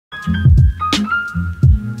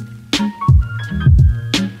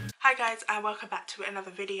Hi guys, and welcome back to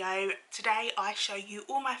another video. Today I show you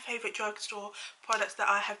all my favourite drugstore products that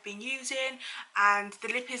I have been using, and the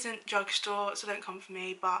lip isn't drugstore, so don't come for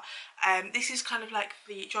me, but this is kind of like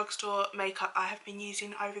the drugstore makeup I have been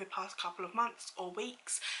using over the past couple of months or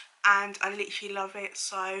weeks, and I literally love it.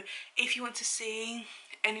 So if you want to see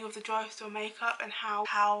any of the drugstore makeup and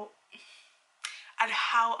how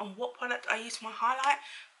and what product I use for my highlight,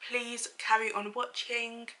 please carry on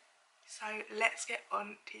watching. So let's get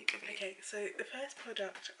on to the video. Okay, so the first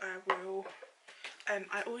product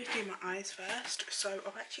I always do my eyes first. So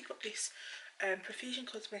I've actually got this Profusion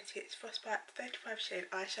Cosmetics Frostbite 35 shade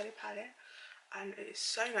eyeshadow palette, and it is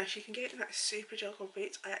so nice. You can get it in like super joggle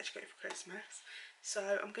bits. I actually got it for Christmas.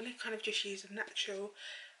 So I'm going to kind of just use a natural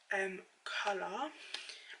colour.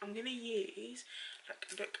 I'm going to use,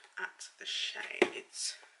 like, look at the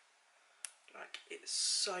shades. Like, it's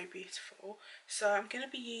so beautiful. So I'm going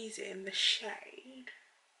to be using the shade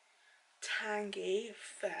Tangy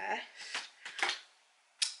first,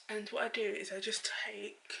 and what I do is I just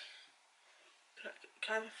take like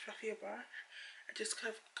kind of a fluffier brush and just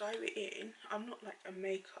kind of go in. I'm not like a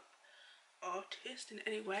makeup artist in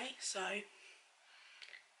any way, so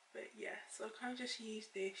but yeah, so I kind of just use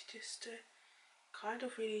this just to kind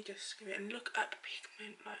of really just give it, and look at the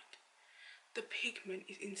pigment. Like, the pigment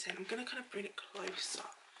is insane. I'm going to kind of bring it closer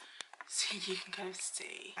so you can kind of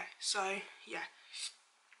see. Okay, so yeah,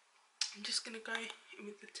 I'm just going to go in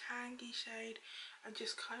with the Tangy shade and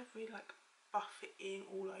just kind of really like buff it in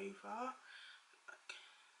all over. Like,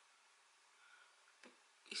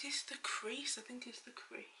 is this the crease? I think it's the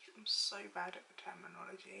crease. I'm so bad at the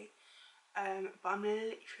terminology. But I'm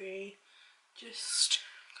literally just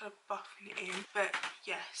kind of buffing it in. But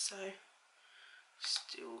yeah, so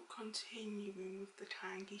still continuing with the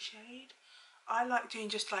Tangy shade. I like doing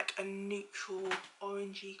just like a neutral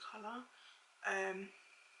orangey colour,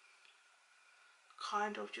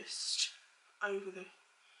 kind of just over the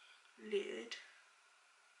lid.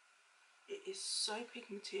 It is so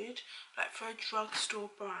pigmented. Like, for a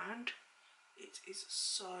drugstore brand, it is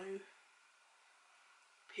so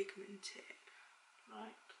pigmented.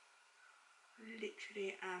 Like,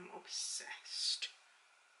 literally am obsessed.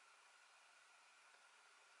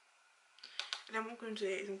 And then what I'm going to do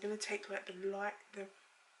is I'm going to take like the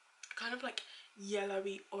kind of like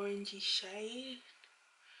yellowy orangey shade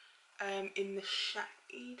in the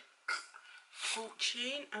shade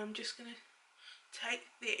Fortune. I'm just going to take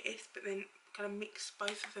this but then kind of mix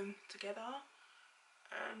both of them together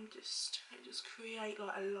and just create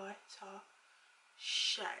like a lighter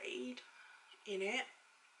shade in it.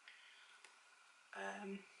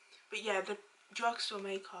 But yeah, the drugstore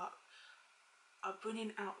makeup are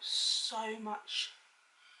bringing out so much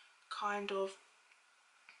kind of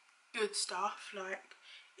good stuff. Like,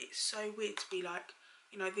 it's so weird to be like,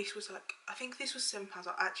 you know, this was like, I think this was £7.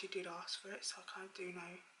 I actually did ask for it, so I kind of do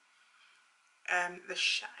know the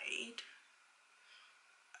shade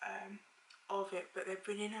of it, but they're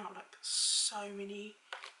bringing out like so many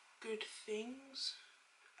good things,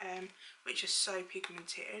 which are so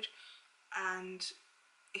pigmented and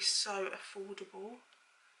is so affordable.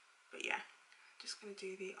 But yeah, just gonna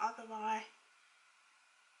do the other eye.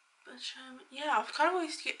 But yeah, I've kind of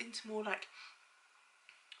always get into more like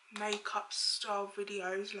makeup style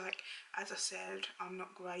videos. Like, as I said, I'm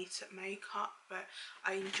not great at makeup, but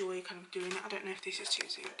I enjoy kind of doing it. I don't know if this is too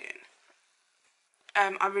zoomed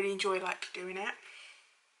in. I really enjoy like doing it.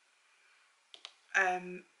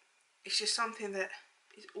 It's just something that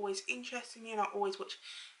is always interesting me, and I always watch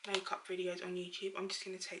makeup videos on YouTube. I'm just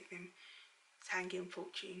going to take them Tangy and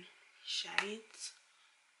Fortune shades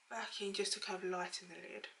back in just to kind of lighten the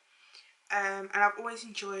lid. And I've always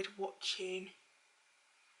enjoyed watching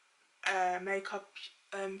makeup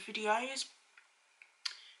videos.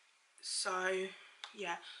 So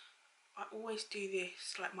yeah, I always do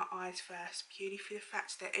this, like my eyes first, purely for the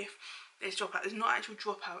fact that if there's dropout, there's not actual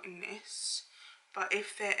dropout in this, but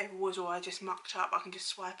if there ever was, or I just mucked up, I can just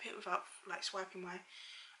swipe it without like swiping my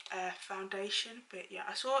foundation. But yeah,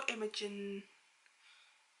 I saw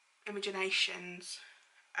Imagination's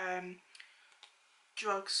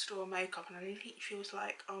drugstore makeup, and I literally was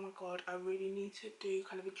like, oh my god, I really need to do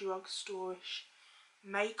kind of a drugstore-ish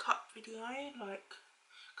makeup video, like,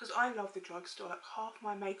 because I love the drugstore. Like, half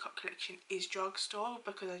my makeup collection is drugstore,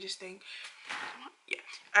 because I just think,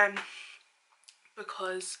 yeah,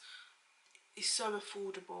 because it's so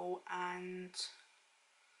affordable, and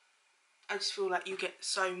I just feel like you get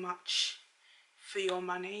so much for your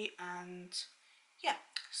money. And yeah,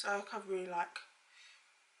 so I kind of really like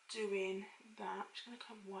doing that. I'm just going to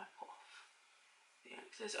kind of wipe off the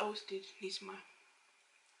excess. I also did need my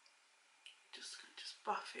just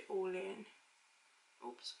buff it all in.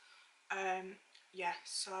 Oops. Yeah,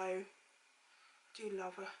 so I do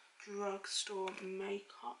love a drugstore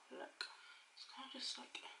makeup look. It's kind of just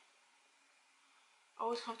like, I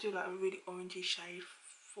always have to do like a really orangey shade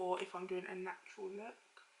for if I'm doing a natural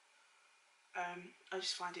look. I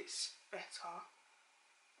just find it's better.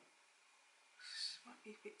 This might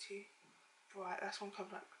be a bit too bright. That's why I'm kind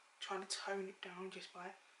of like trying to tone it down just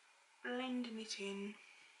by blending it in.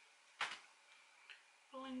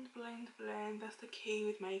 Blend, blend, blend. That's the key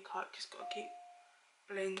with makeup. Just gotta keep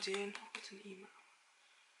blending. I'll put an email.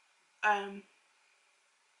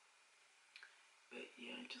 But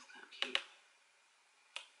yeah, just gotta keep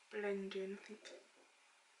blending. I think.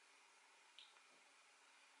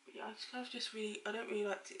 But yeah, I just kind of just really, I don't really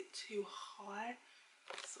like it too high,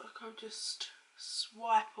 so I kind of just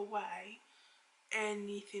swipe away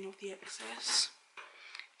anything of the excess.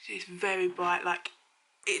 It's very bright. Like,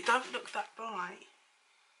 it don't look that bright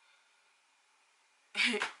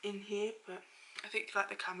in here, but I think like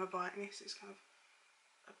the camera brightness is kind of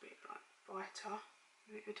a bit like brighter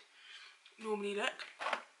than it would normally look.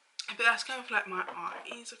 But that's kind of like my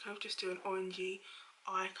eyes. I kind of just do an orangey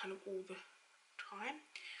eye kind of all the time.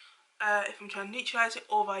 If I'm trying to neutralise it,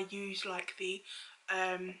 or I use like the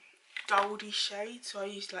goldy shade, so I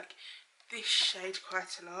use like this shade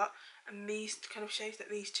quite a lot, and these kind of shades, like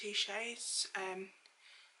these two shades.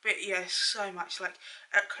 But yeah, so much. Like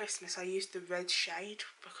at Christmas I used the red shade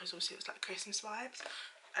because obviously it was like Christmas vibes.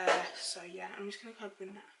 So yeah, I'm just gonna kind of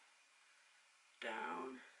bring that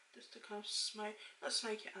down just to kind of not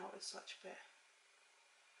smoke it out as such, but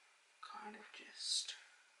kind of just,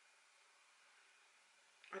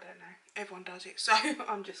 I don't know, everyone does it, so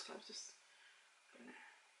I'm just kind of just gonna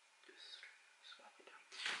just swipe it down.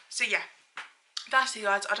 So yeah, that's it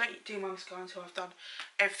guys. I don't do my mascara until I've done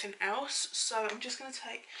everything else, so I'm just going to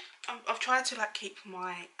take, I've tried to like keep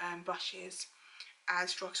my brushes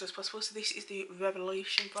as drugstore as possible. So this is the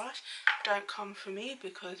Revolution brush. Don't come for me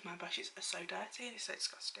because my brushes are so dirty and it's so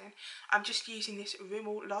disgusting. I'm just using this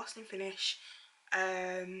Rimmel Lasting Finish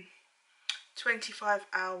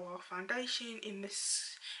 25-hour foundation in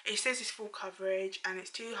this, it says it's full coverage and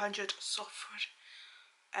it's 200 soft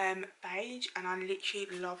beige, and I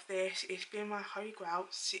literally love this. It's been my holy grail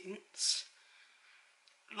since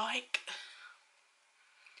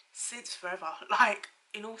forever. Like,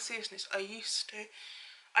 in all seriousness, I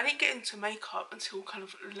didn't get into makeup until kind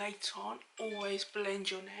of later on. Always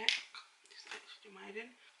blend your neck. It's actually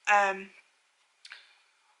amazing.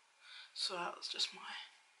 So that was just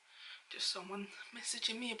someone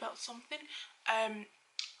messaging me about something.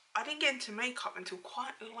 I didn't get into makeup until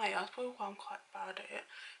quite late. That's probably why I'm quite bad at it,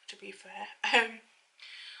 to be fair. I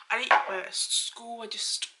didn't wear it at school.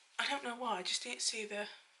 I don't know why, I just didn't see the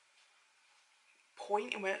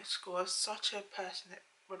point in wearing it at school. I was such a person that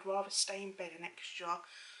would rather stay in bed an extra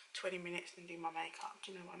 20 minutes than do my makeup.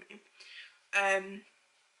 Do you know what I mean?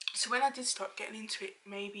 So when I did start getting into it,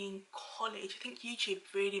 maybe in college, I think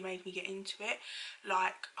YouTube really made me get into it.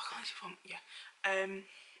 Like, I can't see if I'm, yeah.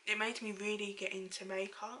 It made me really get into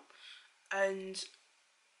makeup, and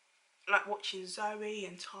like watching Zoe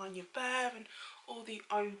and Tanya Burr and all the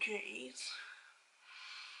OGs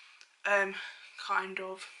kind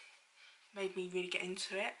of made me really get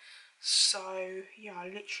into it. So yeah, I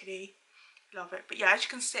literally love it. But yeah, as you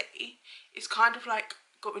can see, it's kind of like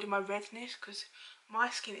got rid of my redness because my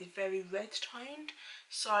skin is very red toned.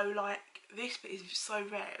 So like this bit is so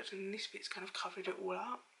red and this bit's kind of covered it all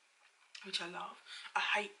up, which I love.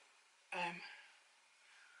 I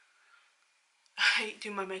hate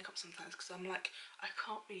doing my makeup sometimes because I'm like, I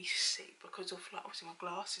can't really see because of like obviously my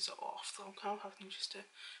glasses are off, so I'm kind of having just to,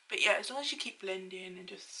 but yeah, as long as you keep blending and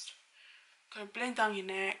just kind of blend down your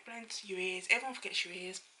neck, blend to your ears. Everyone forgets your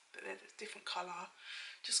ears, but they're a different colour.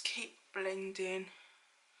 Just keep blending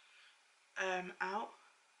out,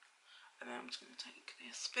 and then I'm just going to take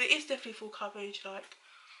this, but it is definitely full coverage. Like,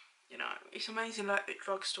 you know, it's amazing. Like the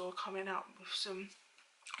drugstore coming out with some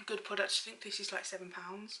good products. I think this is like £7.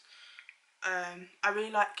 I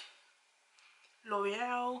really like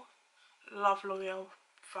L'Oreal, love L'Oreal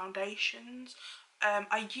foundations.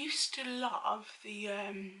 I used to love the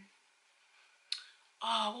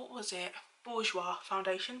what was it, Bourjois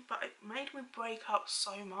foundation, but it made me break out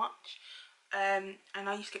so much, and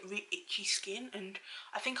I used to get really itchy skin, and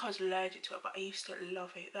I think I was allergic to it, but I used to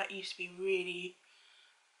love it. That used to be really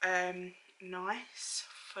nice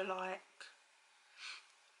for like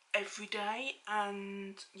every day,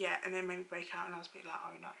 and yeah, and then made me break out and I was a bit like,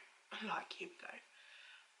 oh no, like here we go.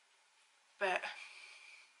 But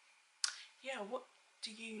yeah, what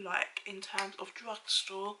do you like in terms of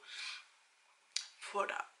drugstore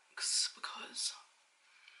products? Because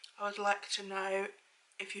I would like to know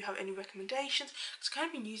if you have any recommendations, because I've kind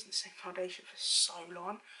of been using the same foundation for so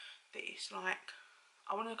long that it's like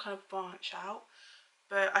I want to kind of branch out.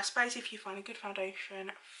 But I suppose if you find a good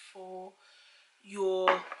foundation for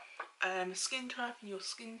your skin type and your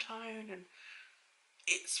skin tone, and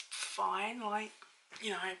it's fine, like,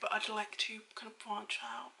 you know, but I'd like to kind of branch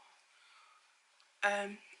out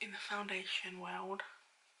in the foundation world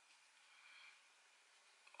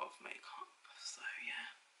of makeup. So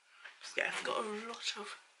yeah, I've got rid of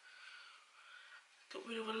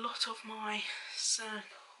a lot of my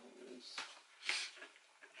circles.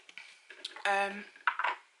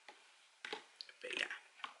 But yeah,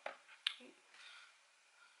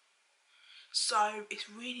 so it's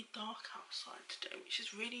really dark outside today, which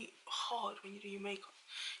is really hard when you do your makeup.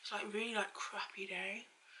 It's like really like crappy day.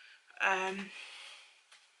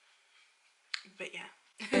 But yeah.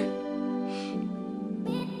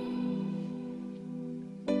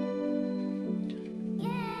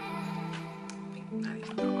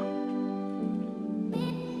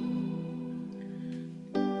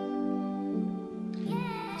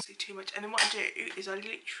 Too much. And then what I do is I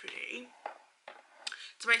literally,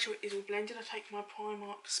 to make sure it's all blended, I take my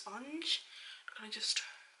Primark sponge and I just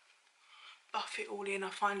buff it all in.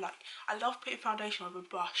 I find like I love putting foundation on with a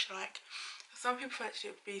brush. Like some people prefer to do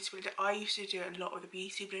it with beauty blender. I used to do it a lot with the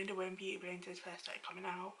beauty blender when beauty blenders first started coming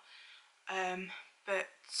out. But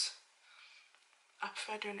I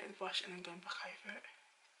prefer doing it with a brush and then going back over it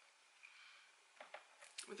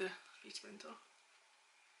with the beauty blender.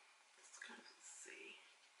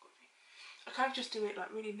 I kind of just do it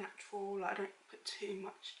like really natural, like I don't put too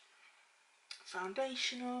much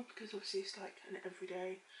foundation on, because obviously it's like an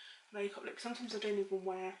everyday makeup look. Sometimes I don't even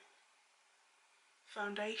wear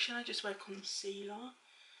foundation, I just wear concealer.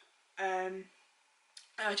 I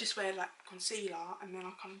just wear like concealer and then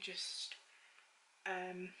I kind of just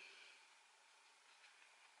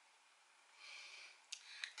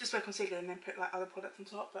wear concealer and then put like other products on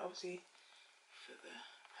top. But obviously for the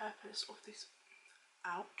purpose of this,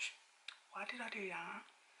 ouch, why did I do that?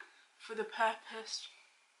 For the purpose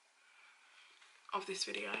of this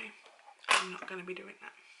video, I'm not going to be doing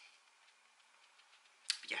that.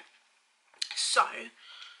 But yeah, so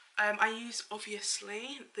I use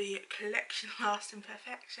obviously the Collection Lasting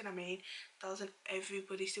Perfection. I mean, doesn't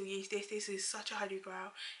everybody still use this? This is such a holy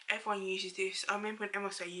grail. Everyone uses this. I remember when Emma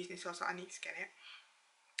started using this, I was like, I need to get it.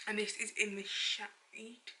 And this is in the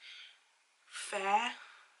shade Fair,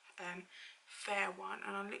 fair one,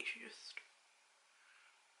 and I literally just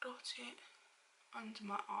dot it under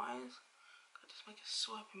my eyes. I just make a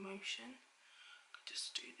swiping motion. I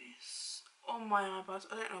just do this on my eyebrows.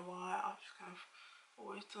 I don't know why, I've just kind of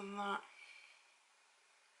always done that.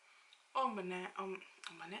 On my neck, on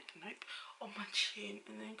my neck, nope, on my chin,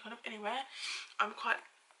 and then kind of anywhere. I'm quite,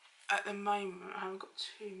 at the moment, I haven't got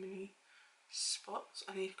too many spots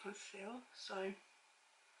I need to conceal, so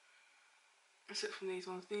except from these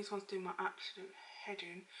ones do my absolute head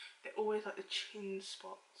in. They're always like the chin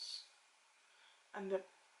spots and the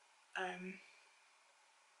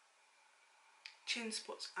chin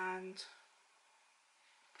spots and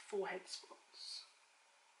forehead spots.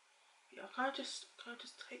 Yeah, I kind of just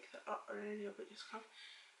take that up a little bit, just kind of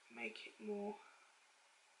make it more.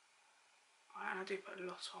 And I do put a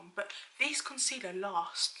lot on, but this concealer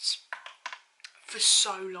lasts for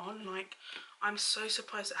so long. Like, I'm so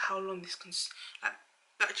surprised at how long this that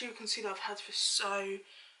dual concealer I've had for so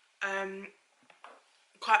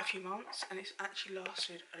quite a few months, and it's actually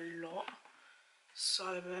lasted a lot.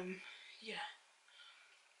 So yeah,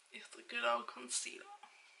 it's the good old concealer,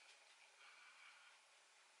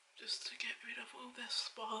 just to get rid of all the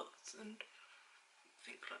spots and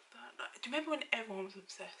things like that. Like, do you remember when everyone was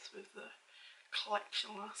obsessed with the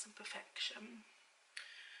Collection Lasting Perfection?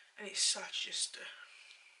 And it's such just a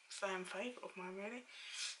fan favourite of mine, really.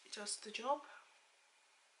 It does the job.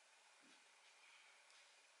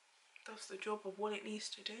 Does the job of what it needs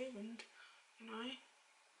to do, and you know,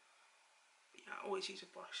 yeah, I always use a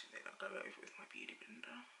brush and then I go over it with my beauty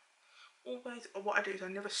blender. Always, or what I do is I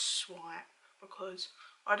never swipe, because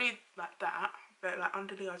I do like that, but like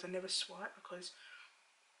under the eyes I never swipe, because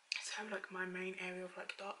it's how like my main area of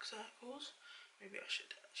like dark circles. Maybe I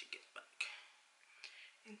should actually get back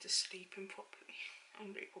into sleeping properly,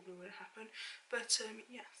 and it probably won't happen. But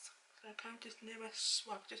yes, so I kind of just never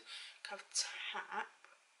swipe, just kind of tap.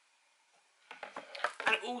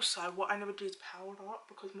 And also what I never do is powder up,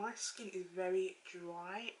 because my skin is very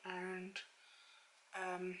dry, and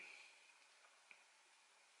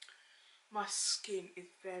my skin is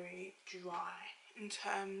very dry in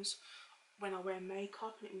terms when I wear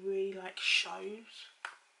makeup, and it really like shows.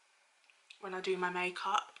 when I do my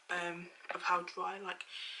makeup, of how dry like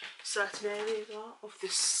certain areas are of the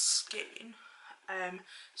skin.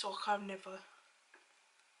 So I kind of never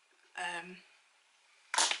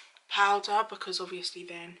powder, because obviously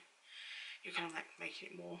then you're kind of like making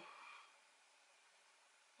it more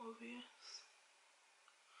obvious.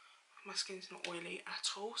 My skin's not oily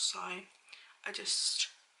at all, so I just,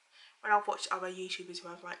 when I've watched other YouTubers who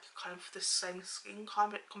have like kind of the same skin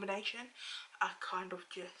combination, I kind of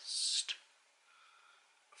just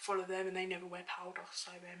follow them, and they never wear powder,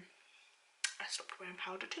 so then I stopped wearing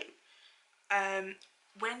powder too.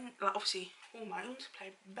 When, like, obviously hormones play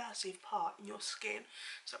a massive part in your skin,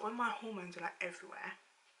 so when my hormones are like everywhere,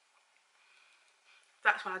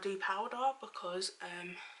 that's when I do powder, because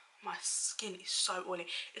my skin is so oily.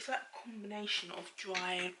 It's like a combination of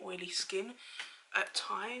dry and oily skin at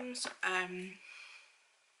times.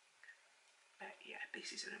 But yeah,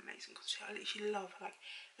 this is an amazing concealer. I literally love, like,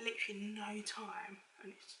 literally no time,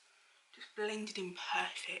 and it's just blended in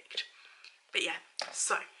perfect. But yeah,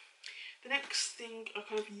 so the next thing I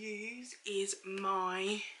kind of use is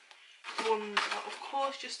my bronzer, of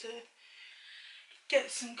course, just to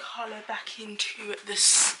get some colour back into the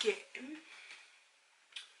skin.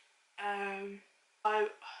 So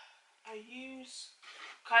I use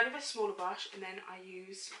kind of a smaller brush, and then I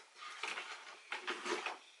use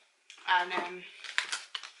an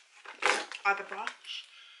other brush.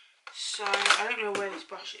 So I don't know where this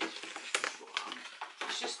brush is from.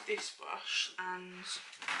 It's just this brush, and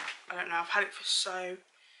I don't know, I've had it for so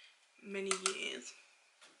many years.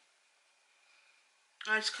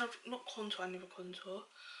 I just kind of, not contour, I never contour.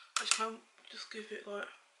 I just kind of just give it like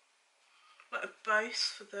a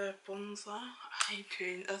base for the bronzer. I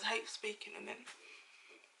hate speaking and then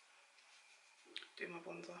do my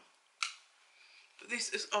bronzer. But this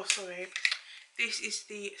is, oh sorry, this is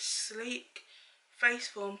the Sleek Face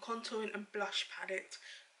Form Contouring and Blush Palette.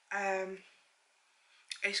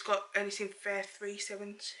 It's got, and it's in Fair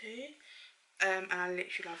 372, and I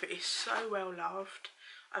literally love it. It's so well loved.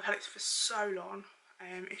 I've had it for so long.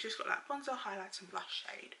 It's just got like bronzer, highlights and blush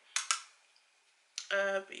shade.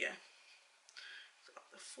 But yeah, it's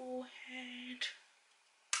got the forehead.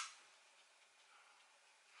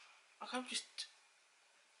 I can't just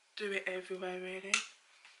do it everywhere really.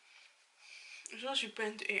 As long as you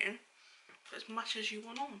blend it in as much as you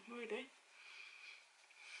want on, really.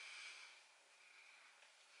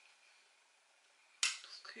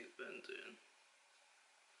 Just keep blending.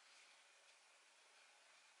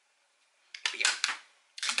 But yeah,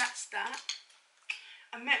 that's that.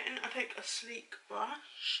 And then I take a sleek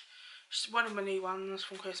brush, just one of my new ones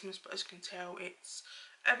from Christmas, but as you can tell it's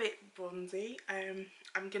a bit bronzy.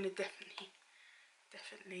 I'm gonna definitely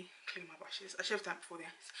clean my brushes. I should have done it before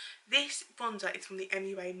this. This bronzer is from the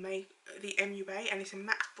MUA, and it's a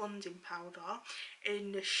matte bronzing powder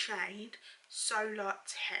in the shade Solar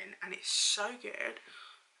 10, and it's so good.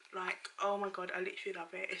 Like, oh my god, I literally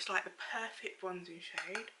love it. It's like the perfect bronzing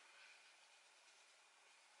shade,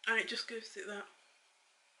 and it just gives it that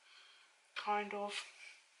kind of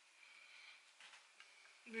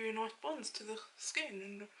really nice bronze to the skin,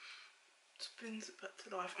 and just brings it back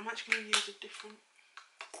to life. I'm actually going to use a different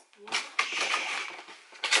brush.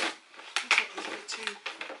 I think it's a bit too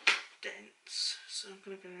dense, so I'm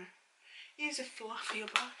going to use a fluffier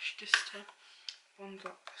brush just to bronze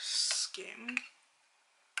up the skin.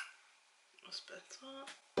 That's better.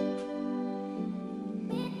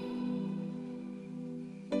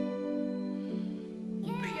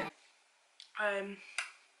 But yeah,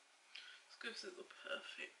 this gives it the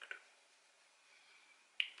perfect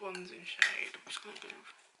bronzing shade. I'm just going to go.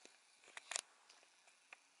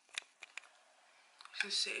 You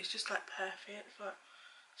can see it's just like perfect. Like,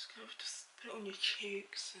 just kind of just put it on your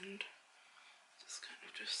cheeks and just kind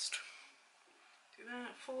of just do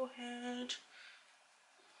that. Forehead,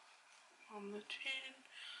 on the chin.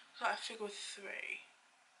 It's like a figure 3.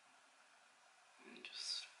 And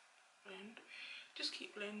just blend. Just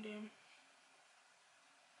keep blending.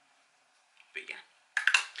 But yeah.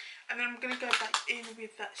 And then I'm going to go back in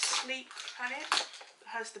with that Sleek palette that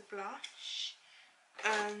has the blush.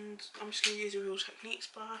 And I'm just going to use a Real Techniques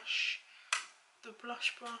brush. The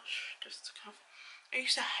blush brush. Just to kind of... I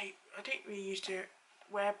used to hate... I didn't really used to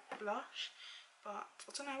wear blush. But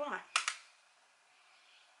I don't know why.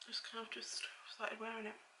 Just kind of just started wearing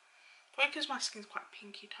it. Probably because my skin's quite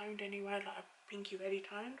pinky toned anyway, like a pinky reddy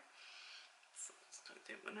toned. So I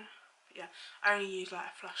didn't wanna. But yeah, I only use like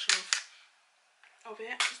a flush of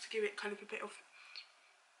it just to give it kind of a bit of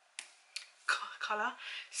colour.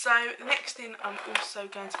 So the next thing I'm also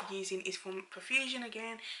going to be using is from Profusion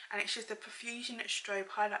again, and it's just the Profusion Strobe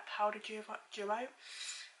Highlight Powder Duo.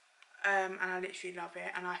 and I literally love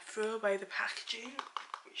it. And I threw away the packaging,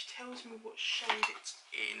 which tells me what shade it's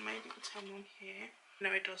in. Maybe it'll tell me on here.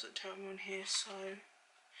 No, it doesn't tell me on here. So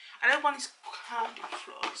another one is Candy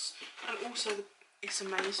Floss, and also it's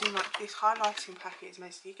amazing. Like, this highlighting packet is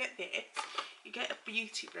amazing. You get this, you get a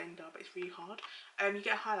beauty blender, but it's really hard. You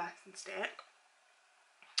get a highlighting stick,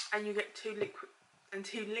 and you get two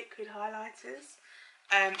liquid highlighters.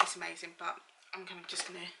 It's amazing, but I'm just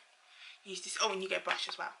gonna use this. Oh, and you get a brush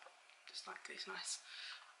as well, just like this nice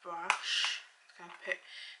brush. Kind of put.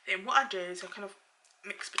 Then what I do is I kind of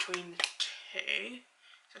mix between the two.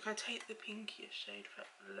 So I kind of take the pinkiest shade for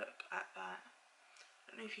a look at that. I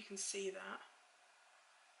don't know if you can see that,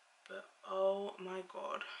 but oh my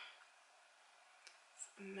god, it's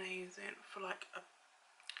amazing for like a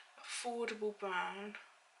affordable brand.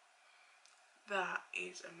 That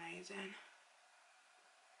is amazing.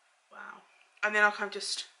 Wow. And then I'll kind of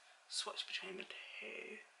just swatch between the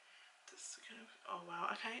two. Just kind of, oh wow,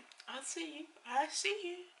 okay, I see you, I see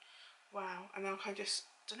you. Wow. And then I'll kind of just,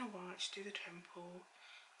 don't know why, just do the temple,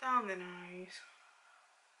 down the nose,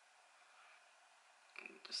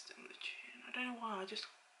 and just in the chin. I don't know why,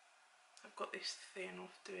 I've got this thing of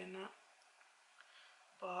doing that.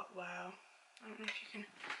 But wow, I don't know if you can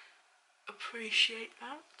appreciate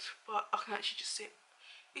that, but I can actually just see it.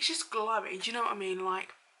 It's just glowy, do you know what I mean?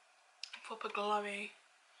 Like, proper glowy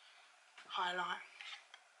highlight.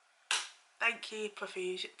 Thank you,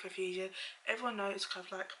 Profusion. Everyone knows it's kind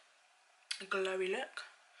of like a glowy look.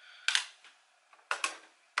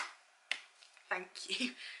 Thank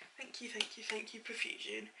you. Thank you, thank you, thank you,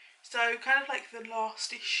 Profusion. So kind of like the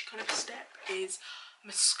last-ish kind of step is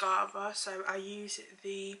mascara. So I use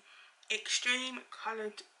the Extreme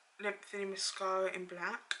Coloured Lengthening Mascara in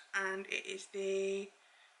black, and it is the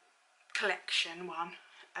collection one.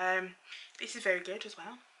 This is very good as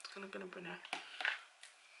well. I'm gonna bring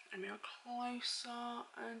a mirror closer,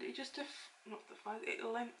 and it just not defines, it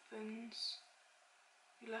lengthens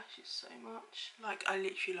your lashes so much. Like, I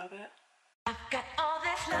literally love it. I've got all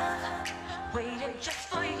this love waiting just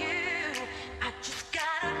for you. I just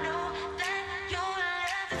gotta know that your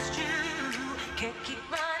love is true. Can't keep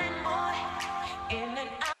running more in and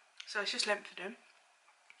out. So it's just lengthened him.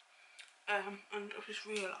 And I've just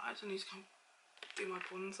realised I need to come do my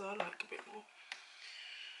bronzer like a bit more.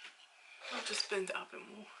 I'll just blend it up a bit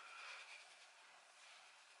more.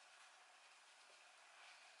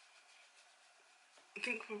 I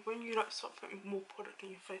think when you like start putting more product on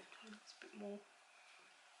your face, it's a bit more.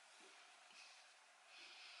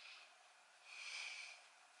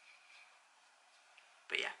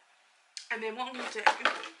 But yeah, and then what I'm going to do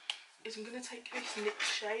is I'm going to take this NYX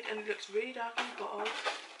shade, and it looks really dark in the bottle,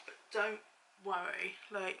 but don't worry,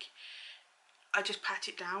 like, I just pat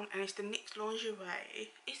it down, and it's the NYX Lingerie.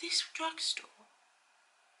 Is this Drugstore?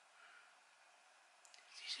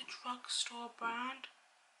 Is this a Drugstore brand?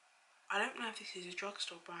 I don't know if this is a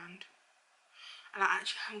Drugstore brand, and I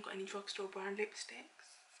actually haven't got any Drugstore brand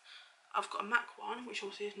lipsticks. I've got a MAC one, which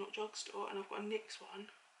also is not Drugstore, and I've got a NYX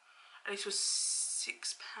one, and this was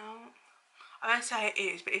 £6. I don't say it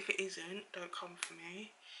is, but if it isn't, don't come for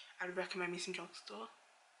me. I would recommend me some Drugstore.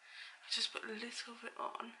 I just put a little bit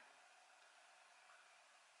on,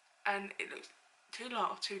 and it looks too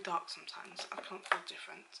light or too dark sometimes. I can't tell the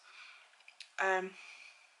difference.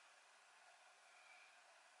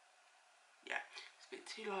 Yeah, it's a bit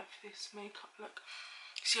too light for this makeup look.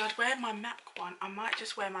 See, I'd wear my MAC one. I might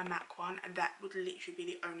just wear my MAC one, and that would literally be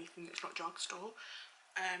the only thing that's not Drugstore.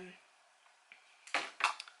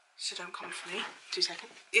 So don't come for me. 2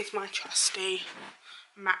 seconds. It's my trusty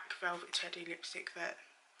MAC Velvet Teddy lipstick that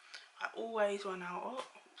I always run out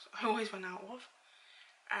of.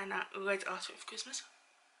 And I always ask for it for Christmas.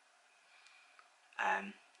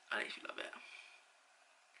 I literally love it.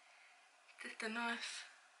 Just a nice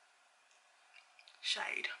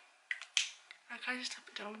shade. Okay, just tap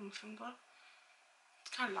it down with my finger.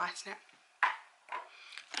 It's kind of lighten it.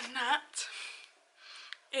 And that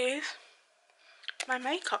is my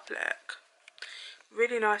makeup look.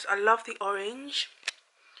 Really nice. I love the orange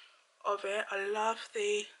of it. I love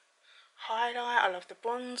the highlight. I love the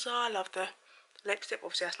bronzer. I love the lipstick.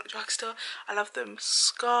 Obviously that's not Drugstore. I love the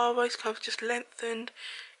mascara. It's kind of just lengthened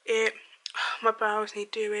it. My brows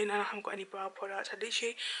need doing, and I haven't got any brow product. I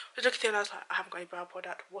literally was looking at it and I was like, I haven't got any brow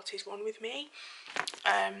product. What is wrong with me?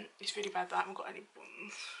 It's really bad that I haven't got any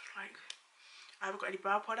ones. Like, I haven't got any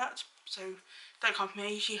brow products, so don't come for me.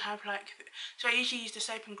 I usually have like, so I usually use the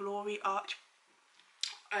Soap and Glory Arch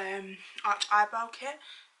eyebrow kit,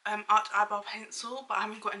 Arch eyebrow pencil, but I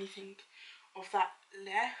haven't got anything of that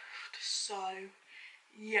left. So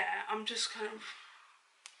yeah, I'm just kind of,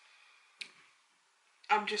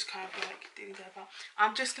 I'm just kind of like doing that about.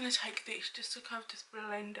 I'm just going to take this just to kind of just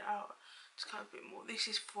blend it out just kind of a bit more. This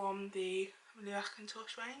is from the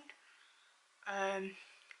Makeuplook range.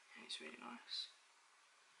 It's really nice.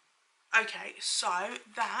 Okay, so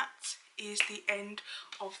that is the end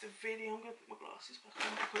of the video. I'm going to put my glasses back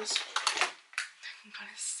on because I can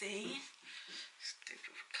kind of see. Just do a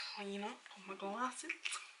bit of a clean up on my glasses.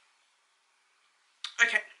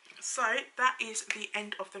 Okay, so that is the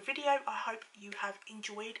end of the video. I hope you have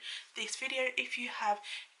enjoyed this video. If you have,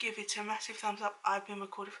 give it a massive thumbs up. I've been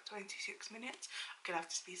recording for 26 minutes. I'm gonna have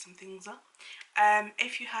to speed some things up.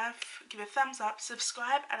 If you have, give a thumbs up,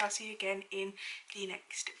 subscribe, and I'll see you again in the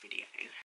next video.